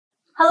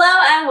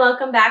Hello and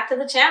welcome back to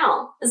the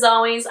channel. As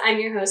always, I'm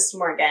your host,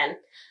 Morgan.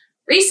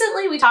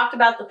 Recently, we talked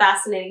about the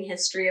fascinating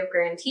history of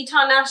Grand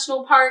Teton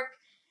National Park.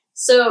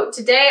 So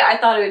today I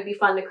thought it would be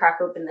fun to crack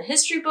open the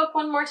history book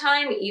one more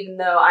time, even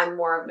though I'm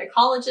more of an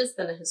ecologist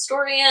than a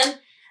historian,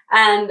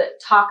 and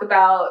talk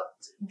about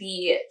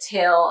the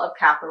tale of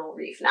Capitol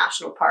Reef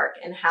National Park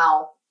and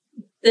how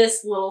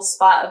this little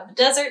spot of the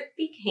desert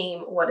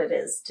became what it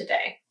is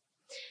today.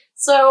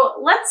 So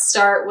let's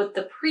start with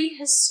the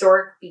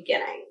prehistoric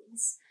beginnings.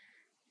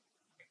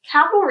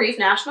 Capitol Reef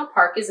National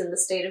Park is in the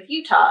state of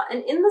Utah,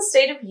 and in the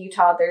state of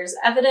Utah, there's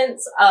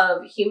evidence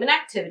of human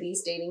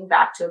activities dating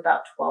back to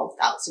about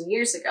 12,000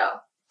 years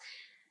ago.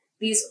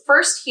 These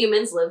first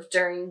humans lived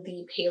during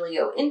the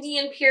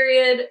Paleo-Indian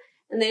period,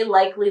 and they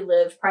likely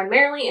lived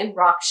primarily in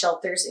rock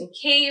shelters and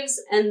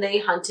caves, and they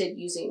hunted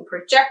using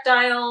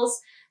projectiles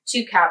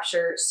to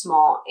capture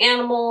small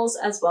animals,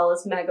 as well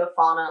as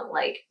megafauna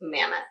like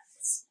mammoths.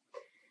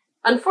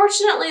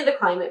 Unfortunately, the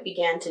climate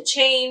began to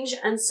change,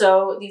 and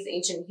so these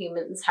ancient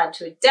humans had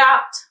to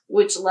adapt,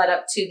 which led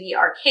up to the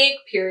Archaic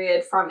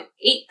period from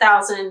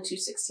 8,000 to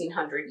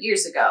 1,600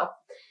 years ago.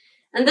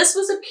 And this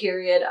was a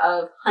period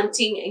of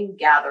hunting and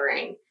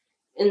gathering.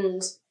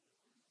 And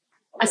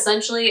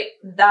essentially,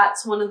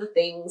 that's one of the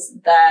things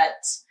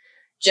that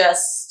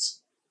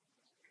just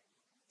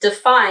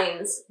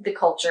defines the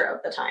culture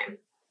of the time.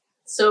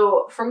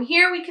 So from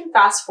here, we can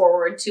fast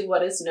forward to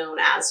what is known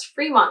as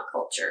Fremont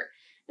culture.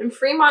 And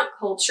Fremont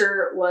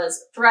culture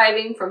was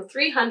thriving from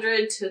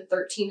 300 to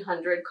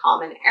 1300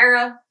 Common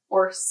Era,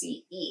 or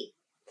CE.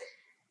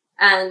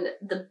 And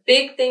the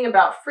big thing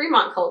about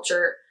Fremont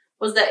culture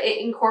was that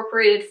it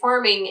incorporated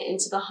farming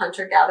into the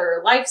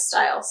hunter-gatherer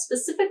lifestyle,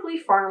 specifically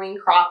farming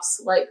crops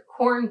like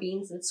corn,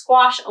 beans, and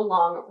squash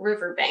along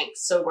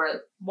riverbanks, so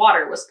where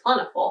water was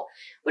plentiful,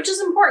 which is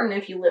important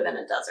if you live in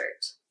a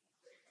desert.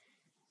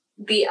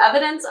 The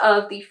evidence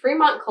of the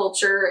Fremont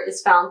culture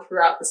is found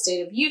throughout the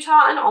state of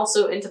Utah and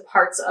also into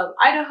parts of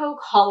Idaho,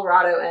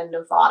 Colorado, and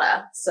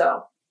Nevada,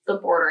 so the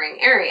bordering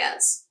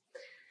areas.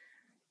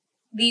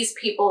 These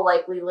people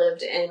likely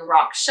lived in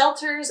rock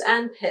shelters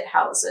and pit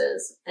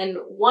houses, and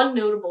one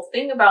notable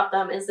thing about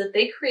them is that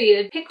they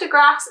created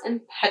pictographs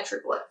and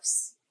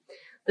petroglyphs.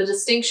 The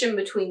distinction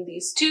between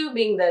these two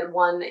being that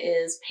one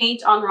is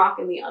paint on rock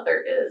and the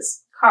other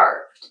is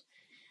carved.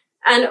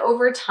 And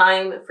over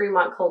time,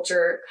 Fremont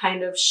culture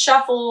kind of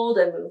shuffled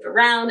and moved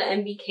around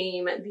and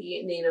became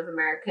the Native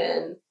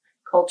American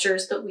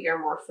cultures that we are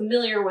more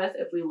familiar with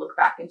if we look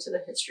back into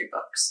the history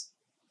books.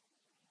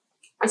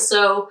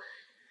 So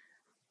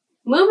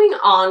moving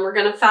on, we're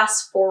going to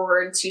fast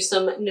forward to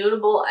some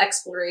notable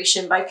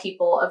exploration by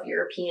people of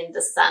European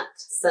descent,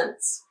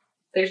 since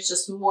there's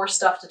just more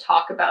stuff to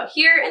talk about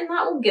here, and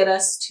that will get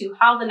us to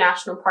how the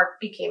national park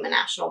became a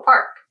national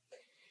park.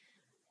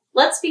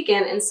 Let's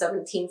begin in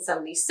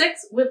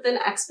 1776 with an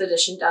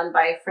expedition done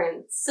by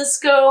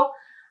Francisco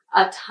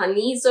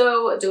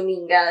Atanizo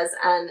Dominguez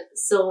and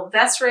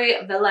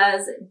Silvestre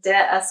Velez de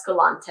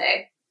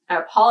Escalante. I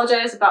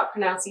apologize about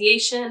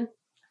pronunciation.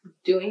 I'm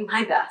doing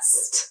my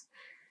best.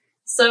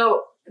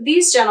 So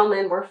these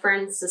gentlemen were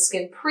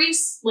Franciscan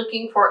priests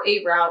looking for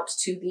a route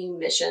to the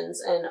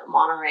missions in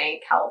Monterey,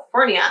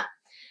 California.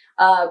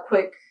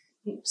 Quick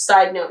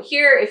side note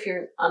here, if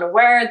you're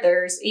unaware,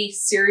 there's a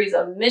series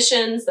of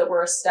missions that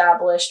were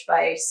established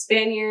by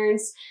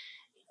Spaniards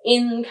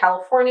in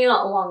California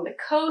along the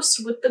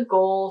coast with the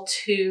goal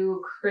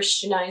to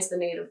Christianize the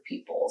native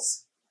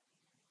peoples.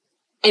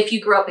 If you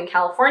grew up in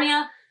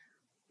California,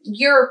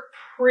 you're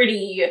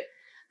pretty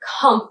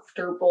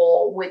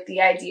comfortable with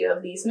the idea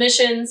of these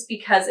missions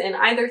because in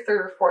either 3rd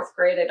or 4th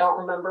grade, I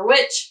don't remember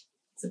which,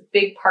 it's a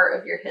big part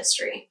of your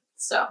history.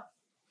 So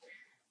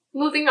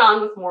moving on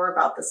with more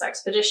about this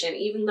expedition,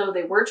 even though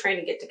they were trying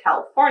to get to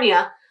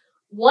California,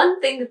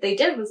 one thing that they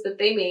did was that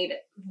they made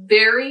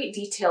very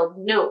detailed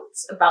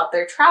notes about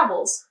their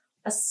travels,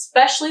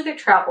 especially their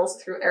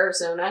travels through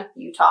Arizona,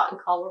 Utah,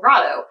 and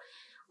Colorado,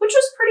 which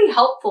was pretty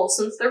helpful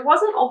since there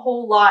wasn't a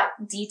whole lot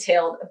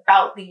detailed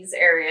about these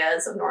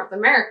areas of North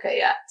America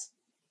yet.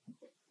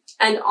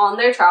 And on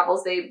their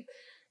travels, they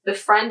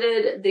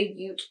befriended the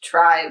Ute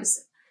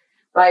tribes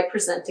by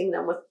presenting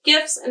them with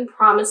gifts and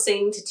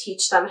promising to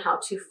teach them how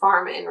to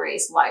farm and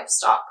raise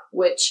livestock,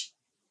 which,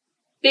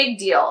 big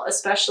deal,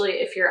 especially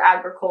if your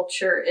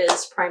agriculture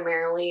is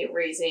primarily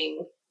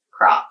raising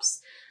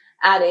crops.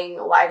 Adding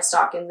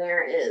livestock in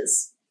there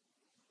is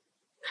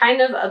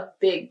kind of a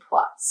big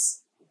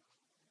plus.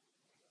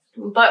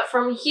 But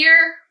from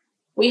here,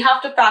 we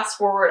have to fast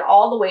forward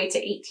all the way to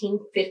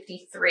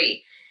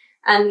 1853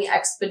 and the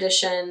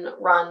expedition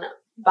run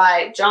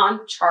by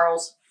John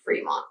Charles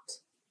Fremont.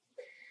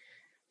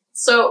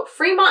 So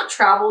Fremont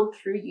traveled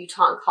through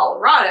Utah and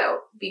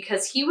Colorado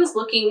because he was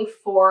looking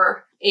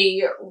for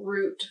a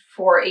route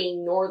for a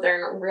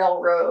northern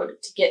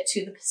railroad to get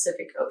to the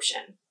Pacific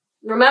Ocean.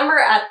 Remember,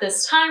 at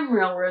this time,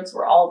 railroads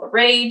were all the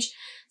rage,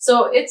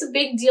 so it's a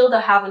big deal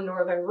to have a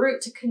northern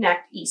route to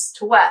connect east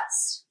to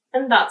west,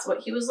 and that's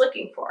what he was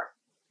looking for.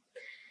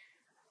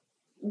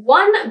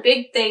 One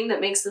big thing that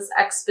makes this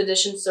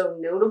expedition so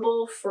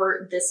notable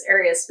for this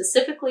area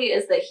specifically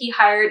is that he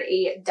hired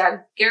a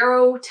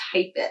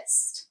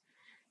daguerreotypist.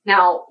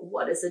 Now,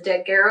 what is a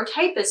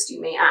daguerreotypist, you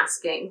may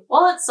asking?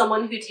 Well, it's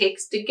someone who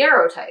takes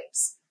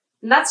daguerreotypes,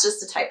 and that's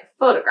just a type of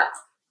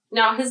photograph.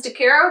 Now, his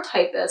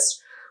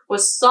daguerreotypist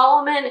was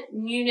Solomon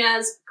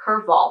Nunez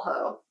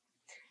Carvalho,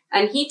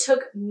 and he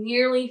took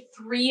nearly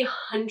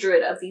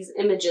 300 of these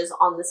images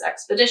on this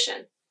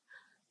expedition.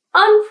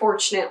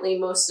 Unfortunately,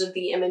 most of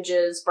the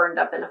images burned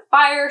up in a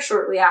fire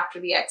shortly after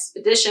the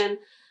expedition,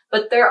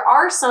 but there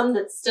are some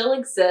that still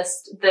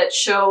exist that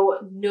show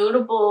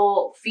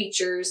notable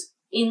features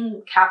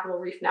in Capitol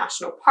Reef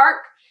National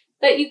Park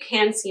that you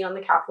can see on the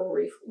Capitol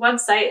Reef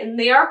website, and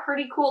they are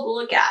pretty cool to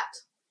look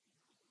at.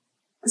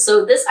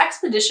 So this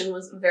expedition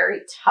was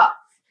very tough,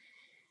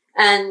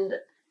 and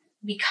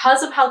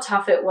because of how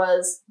tough it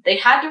was, they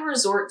had to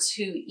resort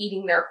to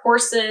eating their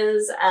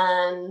horses,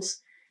 and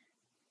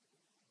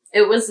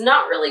it was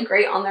not really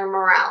great on their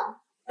morale.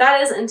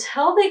 That is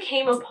until they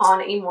came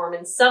upon a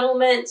Mormon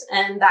settlement,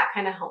 and that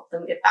kind of helped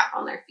them get back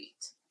on their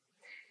feet.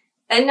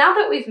 And now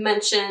that we've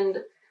mentioned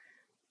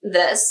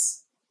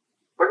this,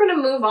 we're going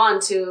to move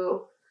on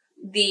to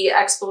the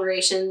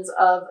explorations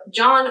of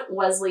John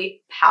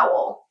Wesley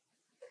Powell.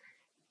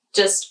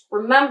 Just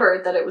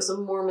remember that it was a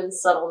Mormon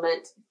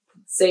settlement.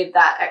 Save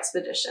that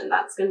expedition.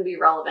 That's going to be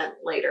relevant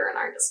later in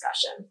our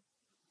discussion.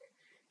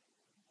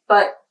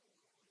 But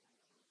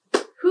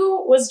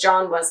who was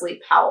John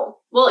Wesley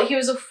Powell? Well, he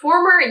was a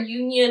former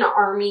Union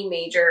Army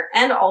major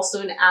and also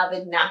an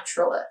avid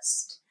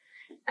naturalist.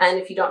 And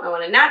if you don't know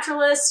what a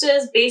naturalist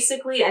is,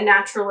 basically a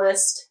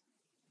naturalist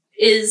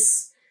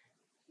is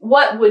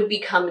what would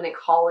become an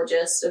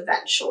ecologist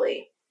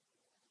eventually.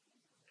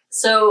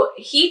 So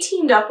he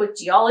teamed up with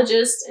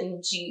geologists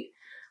and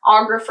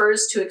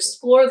geographers to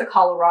explore the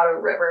Colorado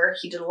River.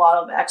 He did a lot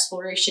of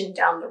exploration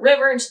down the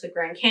river into the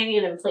Grand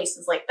Canyon and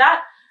places like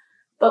that.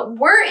 But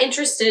we're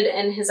interested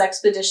in his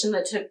expedition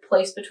that took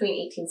place between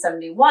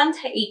 1871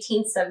 to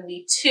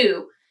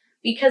 1872,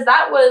 because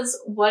that was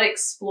what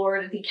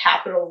explored the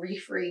Capitol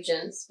Reef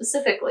region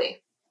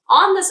specifically.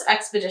 On this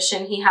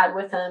expedition, he had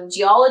with him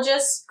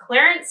geologists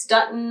Clarence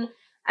Dutton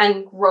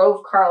and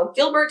Grove Carl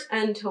Gilbert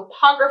and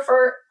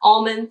topographer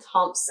Almond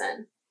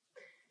Thompson.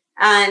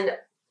 And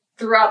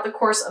throughout the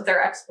course of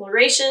their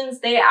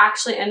explorations, they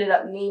actually ended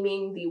up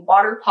naming the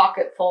Water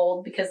Pocket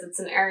Fold because it's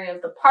an area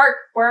of the park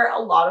where a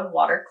lot of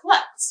water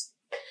collects.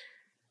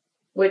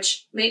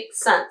 Which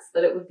makes sense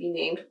that it would be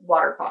named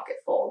Water Pocket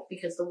Fold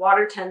because the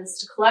water tends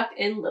to collect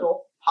in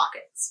little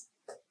pockets.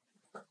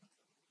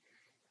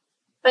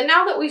 But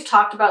now that we've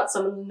talked about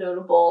some of the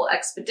notable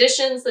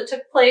expeditions that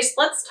took place,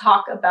 let's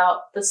talk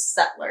about the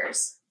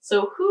settlers.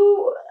 So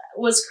who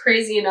was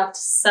crazy enough to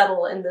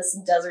settle in this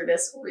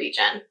desertous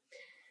region?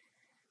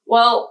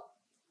 Well,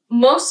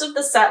 most of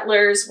the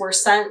settlers were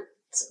sent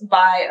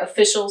by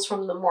officials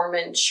from the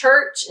Mormon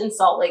Church in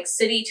Salt Lake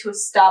City to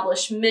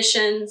establish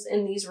missions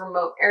in these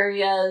remote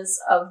areas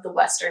of the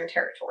Western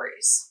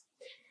Territories.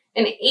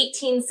 In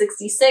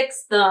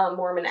 1866, the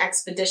Mormon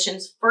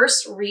expeditions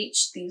first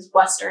reached these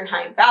western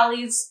high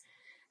valleys,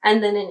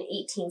 and then in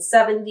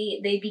 1870,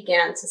 they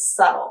began to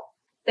settle.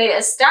 They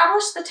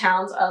established the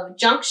towns of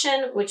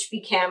Junction, which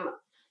became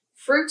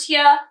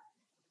Frutia,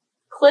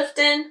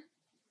 Clifton,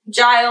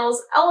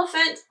 Giles,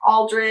 Elephant,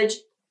 Aldridge,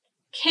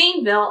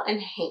 Caneville, and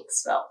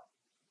Hanksville.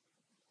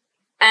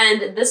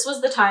 And this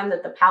was the time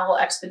that the Powell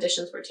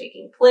expeditions were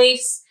taking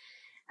place.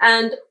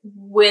 And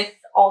with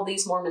all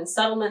these Mormon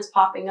settlements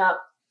popping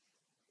up,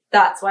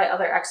 that's why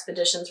other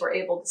expeditions were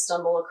able to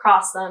stumble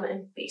across them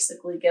and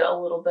basically get a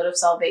little bit of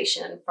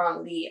salvation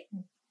from the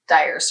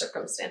dire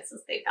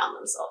circumstances they found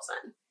themselves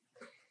in.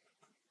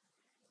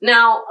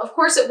 Now, of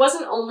course, it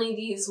wasn't only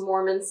these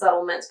Mormon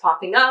settlements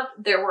popping up.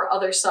 There were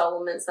other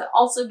settlements that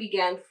also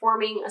began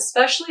forming,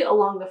 especially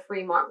along the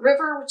Fremont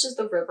River, which is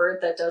the river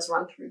that does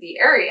run through the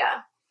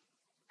area.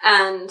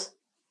 And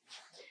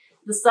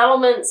the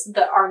settlements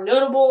that are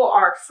notable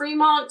are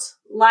Fremont,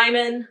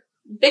 Lyman,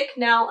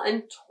 Bicknell,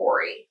 and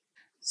Torrey.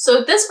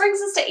 So this brings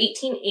us to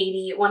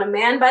 1880, when a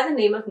man by the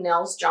name of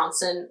Nels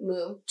Johnson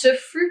moved to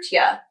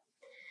Frutia.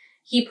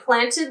 He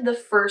planted the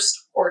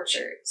first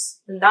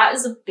orchards, and that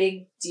is a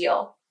big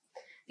deal.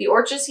 The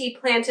orchards he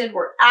planted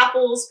were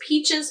apples,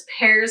 peaches,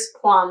 pears,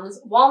 plums,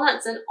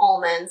 walnuts, and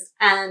almonds,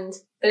 and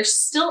they're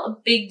still a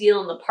big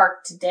deal in the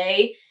park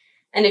today.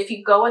 And if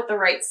you go at the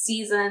right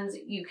seasons,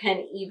 you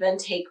can even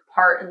take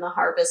part in the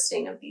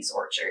harvesting of these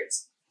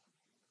orchards.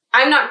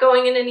 I'm not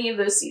going in any of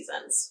those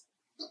seasons,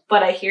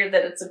 but I hear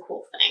that it's a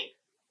cool thing.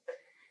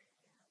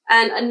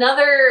 And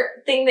another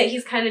thing that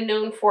he's kind of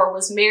known for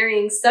was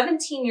marrying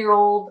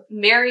 17-year-old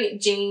Mary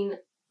Jane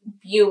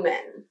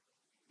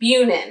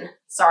Bunin,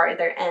 sorry,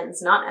 they're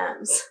N's, not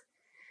M's,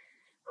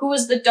 who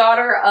was the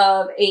daughter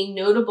of a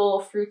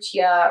notable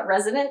Frutia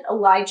resident,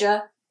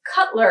 Elijah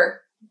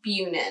Cutler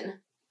Bunin.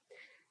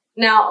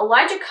 Now,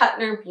 Elijah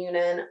Cutler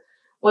Bunin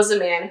was a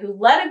man who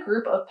led a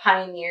group of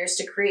pioneers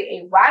to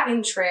create a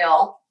wagon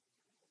trail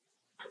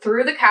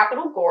through the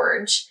Capitol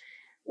Gorge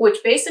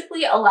which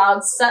basically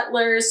allowed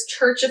settlers,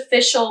 church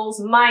officials,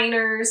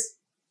 miners,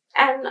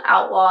 and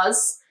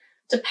outlaws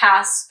to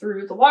pass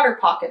through the water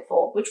pocket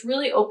fold, which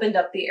really opened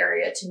up the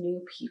area to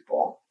new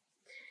people.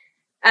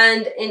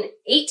 And in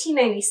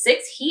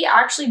 1896, he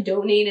actually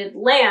donated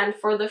land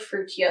for the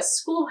Frutia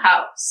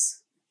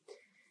schoolhouse.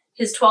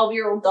 His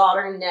 12-year-old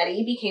daughter,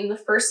 Nettie, became the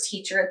first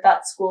teacher at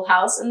that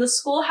schoolhouse, and the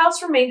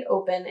schoolhouse remained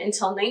open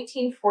until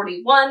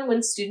 1941,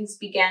 when students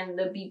began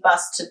to be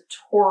bused to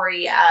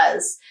Torrey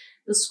as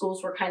the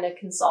schools were kind of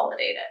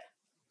consolidated.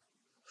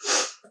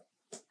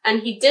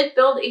 And he did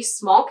build a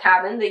small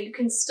cabin that you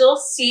can still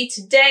see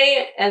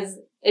today as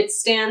it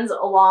stands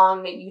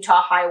along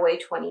Utah Highway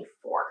 24,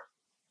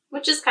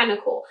 which is kind of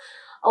cool.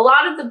 A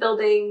lot of the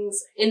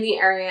buildings in the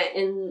area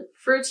in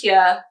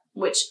Frutia,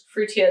 which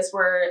Frutia is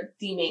where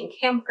the main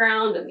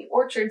campground and the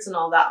orchards and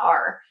all that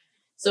are.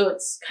 So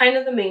it's kind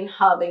of the main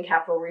hub in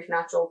Capitol Reef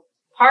National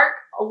Park.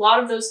 A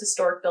lot of those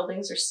historic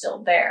buildings are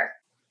still there.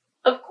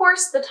 Of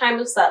course, the time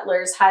of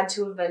settlers had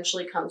to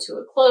eventually come to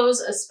a close,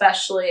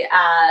 especially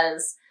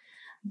as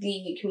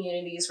the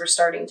communities were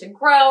starting to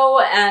grow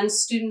and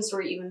students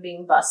were even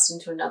being bused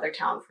into another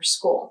town for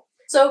school.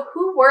 So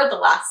who were the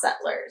last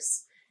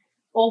settlers?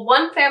 Well,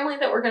 one family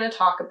that we're going to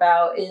talk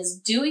about is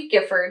Dewey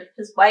Gifford,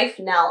 his wife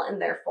Nell,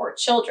 and their 4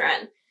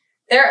 children.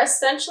 They're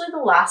essentially the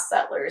last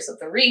settlers of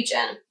the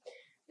region.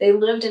 They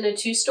lived in a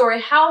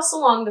 2-story house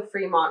along the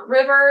Fremont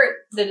River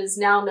that is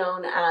now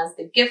known as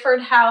the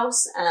Gifford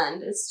House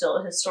and is still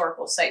a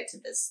historical site to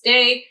this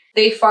day.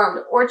 They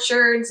farmed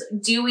orchards,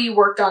 Dewey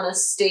worked on a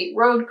state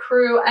road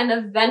crew, and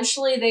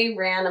eventually they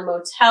ran a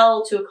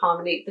motel to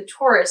accommodate the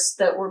tourists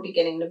that were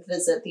beginning to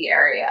visit the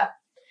area.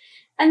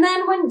 And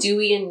then when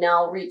Dewey and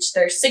Nell reached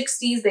their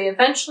 60s, they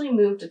eventually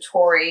moved to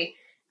Torrey,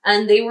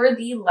 and they were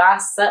the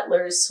last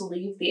settlers to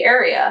leave the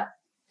area.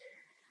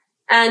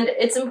 And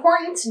it's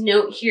important to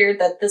note here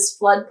that this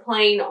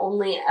floodplain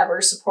only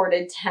ever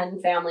supported 10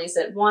 families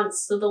at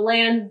once, so the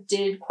land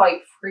did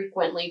quite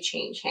frequently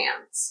change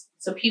hands.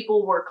 So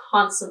people were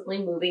constantly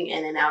moving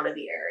in and out of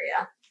the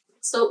area.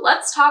 So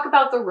let's talk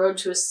about the road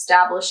to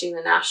establishing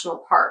the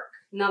national park,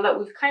 now that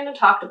we've kind of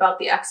talked about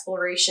the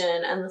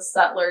exploration and the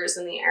settlers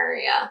in the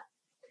area.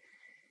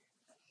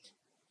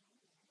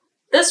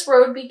 This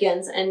road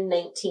begins in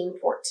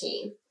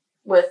 1914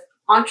 with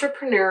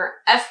entrepreneur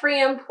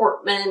Ephraim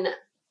Portman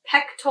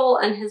Pechtold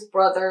and his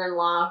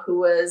brother-in-law, who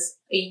was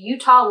a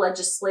Utah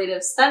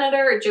legislative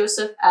senator,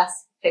 Joseph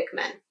S.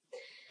 Hickman.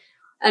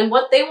 And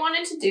what they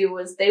wanted to do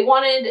was they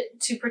wanted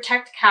to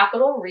protect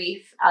Capitol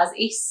Reef as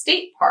a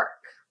state park.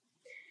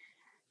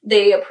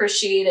 They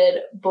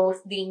appreciated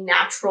both the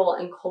natural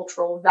and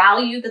cultural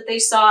value that they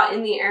saw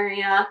in the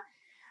area,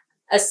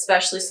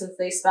 especially since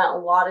they spent a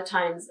lot of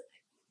time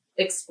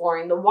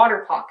exploring the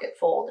water pocket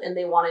fold, and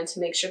they wanted to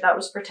make sure that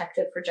was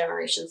protected for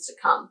generations to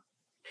come.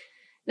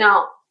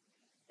 Now,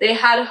 they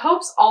had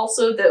hopes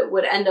also that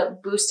would end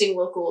up boosting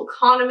local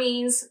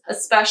economies,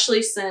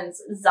 especially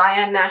since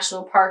Zion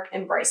National Park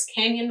and Bryce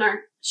Canyon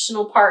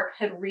National Park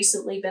had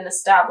recently been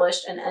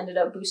established and ended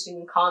up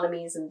boosting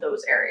economies in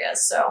those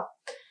areas. So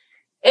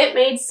it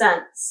made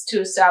sense to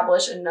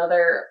establish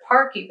another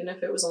park, even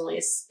if it was only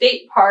a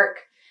state park,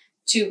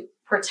 to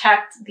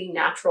protect the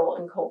natural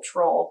and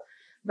cultural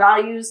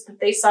values that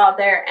they saw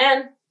there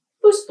and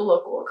boost the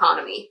local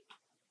economy.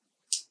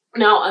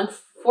 Now,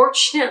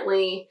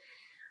 unfortunately,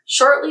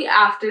 shortly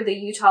after the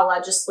Utah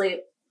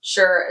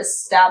legislature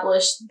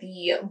established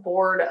the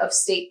Board of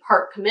State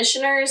Park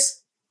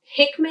Commissioners,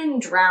 Hickman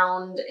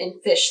drowned in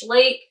Fish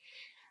Lake,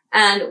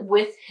 and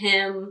with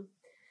him,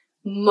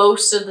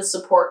 most of the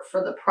support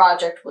for the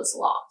project was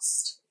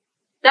lost.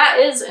 That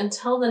is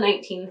until the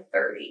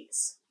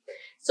 1930s.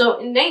 So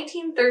in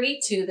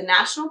 1932, the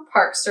National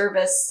Park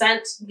Service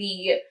sent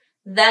the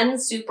then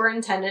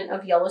superintendent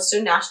of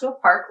Yellowstone National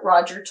Park,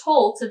 Roger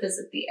Toll, to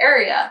visit the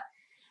area.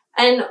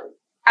 And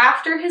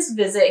after his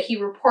visit, he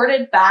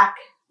reported back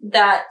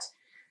that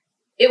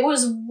it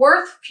was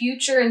worth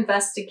future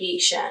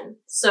investigation.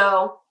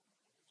 So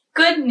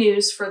good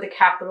news for the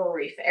Capitol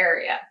Reef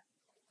area.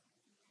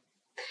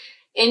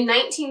 In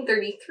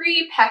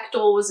 1933,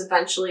 Pechtold was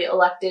eventually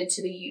elected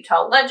to the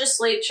Utah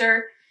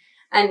legislature,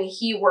 and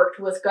he worked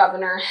with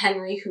Governor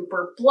Henry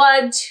Hooper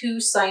Blood to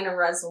sign a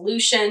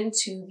resolution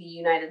to the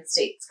United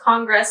States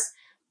Congress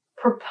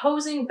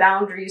proposing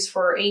boundaries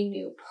for a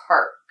new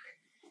park.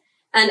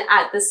 And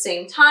at the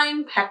same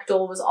time,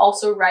 Pechtold was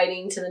also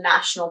writing to the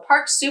National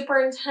Park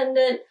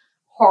Superintendent,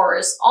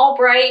 Horace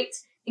Albright,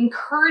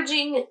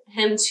 encouraging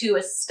him to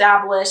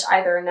establish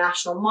either a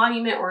national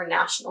monument or a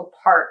national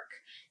park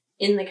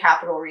in the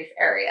Capitol Reef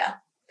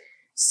area.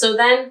 So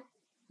then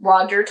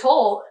Roger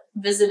Toll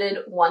visited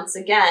once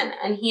again,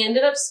 and he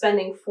ended up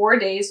spending 4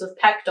 days with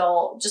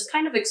Pechtold just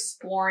kind of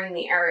exploring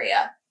the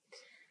area.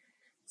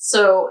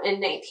 So in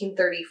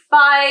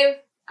 1935,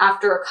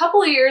 after a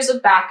couple of years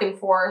of back and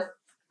forth,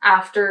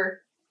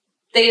 after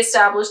they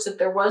established that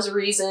there was a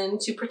reason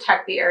to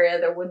protect the area,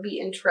 there would be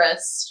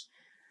interest,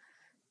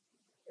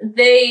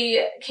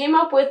 they came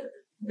up with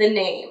the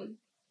name.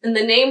 And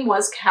the name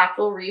was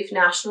Capitol Reef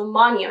National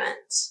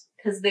Monument.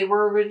 because they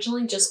were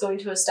originally just going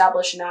to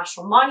establish a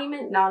national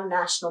monument, not a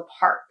national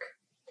park.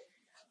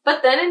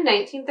 But then in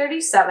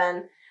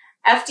 1937,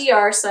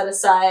 FDR set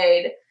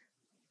aside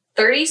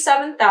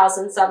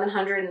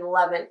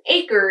 37,711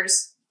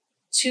 acres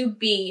to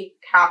be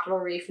Capitol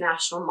Reef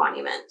National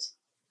Monument.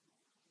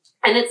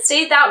 And it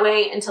stayed that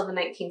way until the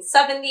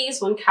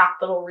 1970s when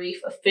Capitol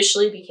Reef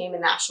officially became a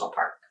national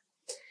park.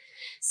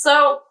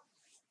 So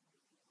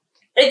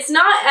it's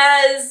not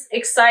as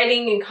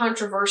exciting and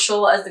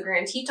controversial as the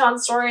Grand Teton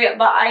story,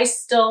 but I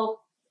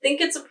still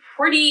think it's a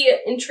pretty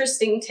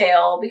interesting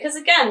tale because,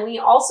 again, we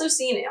also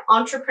see an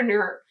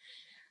entrepreneur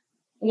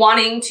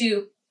wanting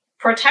to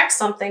protect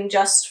something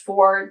just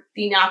for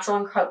the natural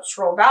and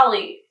cultural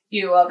value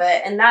of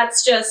it. And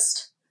that's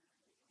just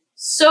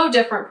so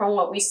different from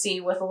what we see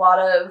with a lot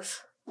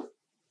of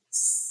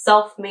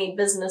self-made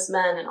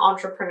businessmen and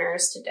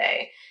entrepreneurs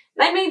today.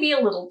 And I may be a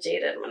little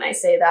jaded when I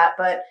say that,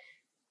 but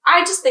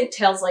I just think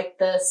tales like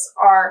this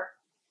are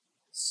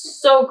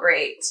so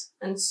great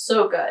and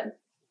so good.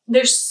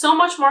 There's so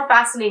much more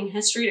fascinating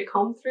history to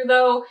comb through,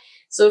 though.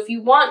 So if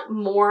you want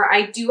more,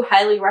 I do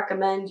highly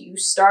recommend you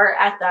start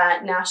at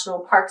that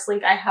national parks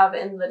link I have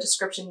in the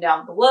description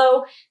down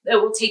below. That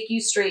will take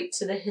you straight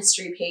to the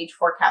history page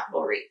for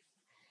Capitol Reef.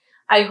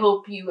 I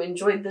hope you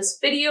enjoyed this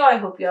video. I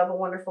hope you have a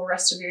wonderful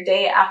rest of your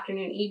day,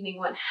 afternoon, evening,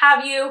 what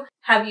have you.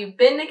 Have you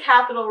been to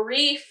Capitol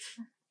Reef?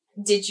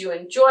 Did you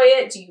enjoy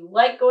it? Do you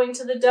like going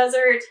to the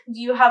desert? Do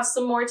you have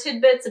some more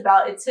tidbits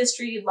about its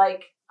history you'd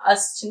like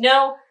us to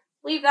know?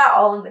 Leave that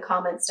all in the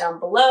comments down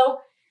below,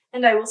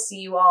 and I will see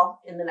you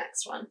all in the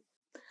next one.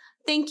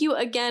 Thank you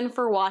again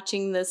for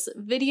watching this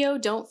video.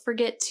 Don't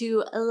forget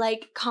to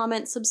like,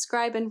 comment,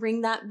 subscribe, and ring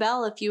that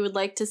bell if you would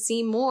like to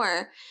see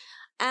more.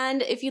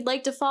 And if you'd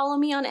like to follow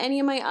me on any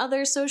of my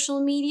other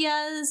social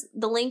medias,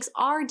 the links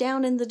are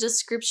down in the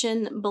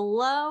description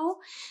below.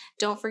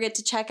 Don't forget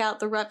to check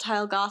out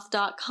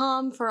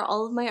thereptilegoth.com for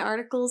all of my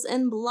articles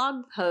and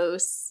blog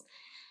posts.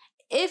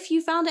 If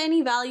you found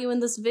any value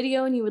in this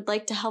video and you would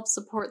like to help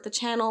support the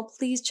channel,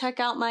 please check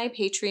out my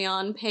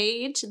Patreon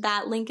page.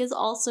 That link is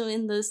also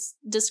in the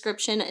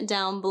description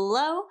down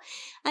below.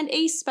 And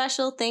a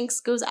special thanks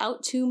goes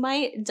out to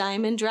my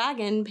Diamond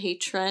Dragon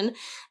patron,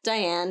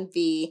 Diane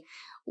V.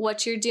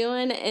 What you're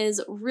doing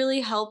is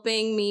really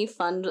helping me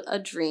fund a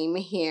dream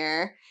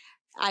here.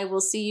 I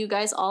will see you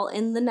guys all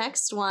in the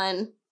next one.